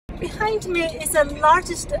Behind me is the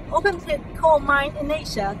largest open-pit coal mine in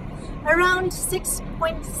Asia, around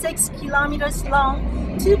 6.6 kilometers long,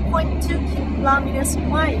 2.2 kilometers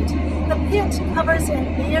wide. The pit covers an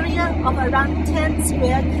area of around 10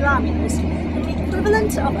 square kilometers, an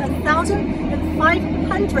equivalent of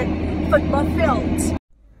 1,500 football fields.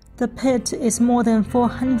 The pit is more than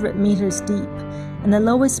 400 meters deep, and the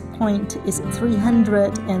lowest point is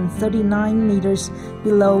 339 meters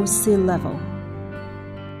below sea level.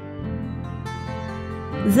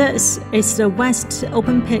 This is the West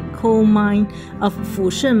open-pit coal mine of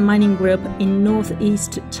Fushun Mining Group in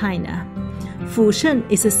northeast China. Fushun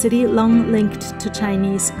is a city long linked to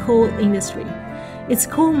Chinese coal industry. Its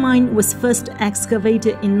coal mine was first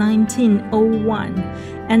excavated in 1901,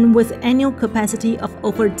 and with annual capacity of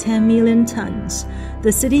over 10 million tons,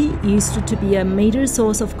 the city used to be a major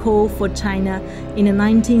source of coal for China in the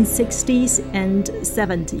 1960s and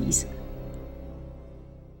 70s.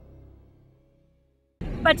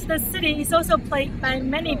 But the city is also plagued by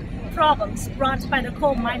many problems brought by the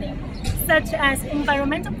coal mining, such as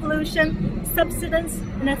environmental pollution, subsidence,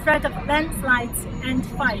 and the threat of landslides and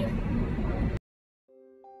fire.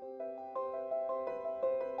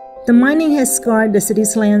 The mining has scarred the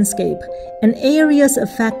city's landscape, and areas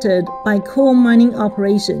affected by coal mining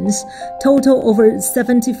operations total over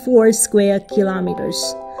 74 square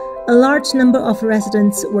kilometers. A large number of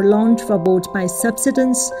residents were long troubled by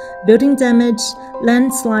subsidence, building damage,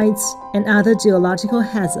 landslides, and other geological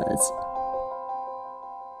hazards.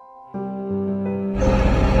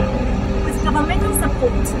 With governmental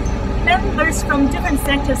support, members from different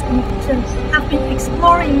sectors in Fushun have been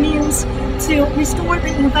exploring means to restore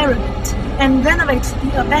the environment and renovate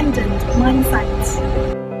the abandoned mine sites.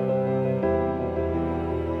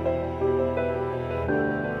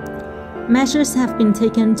 Measures have been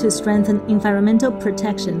taken to strengthen environmental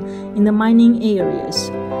protection in the mining areas.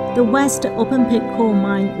 The West open-pit coal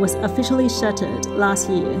mine was officially shuttered last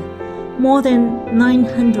year. More than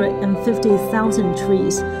 950,000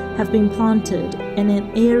 trees have been planted, and an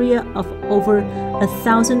area of over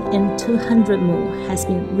 1,200 mu has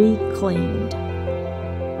been reclaimed.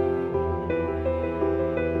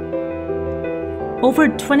 Over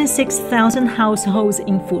 26,000 households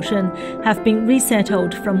in Fushun have been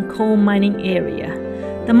resettled from coal mining area.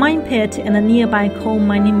 The mine pit and the nearby coal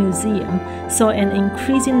mining museum saw an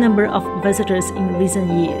increasing number of visitors in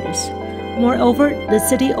recent years. Moreover, the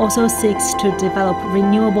city also seeks to develop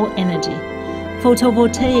renewable energy.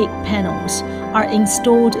 Photovoltaic panels are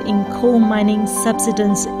installed in coal mining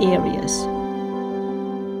subsidence areas.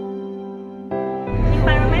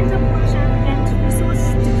 Environmental pollution and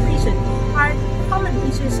resource depletion are common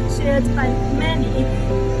issues shared by many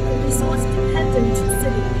resource-dependent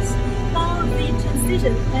cities. While the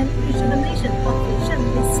transition and rejuvenation of Fushun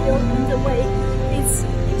is still underway, its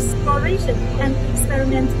exploration and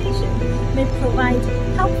experimentation may provide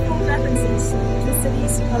helpful references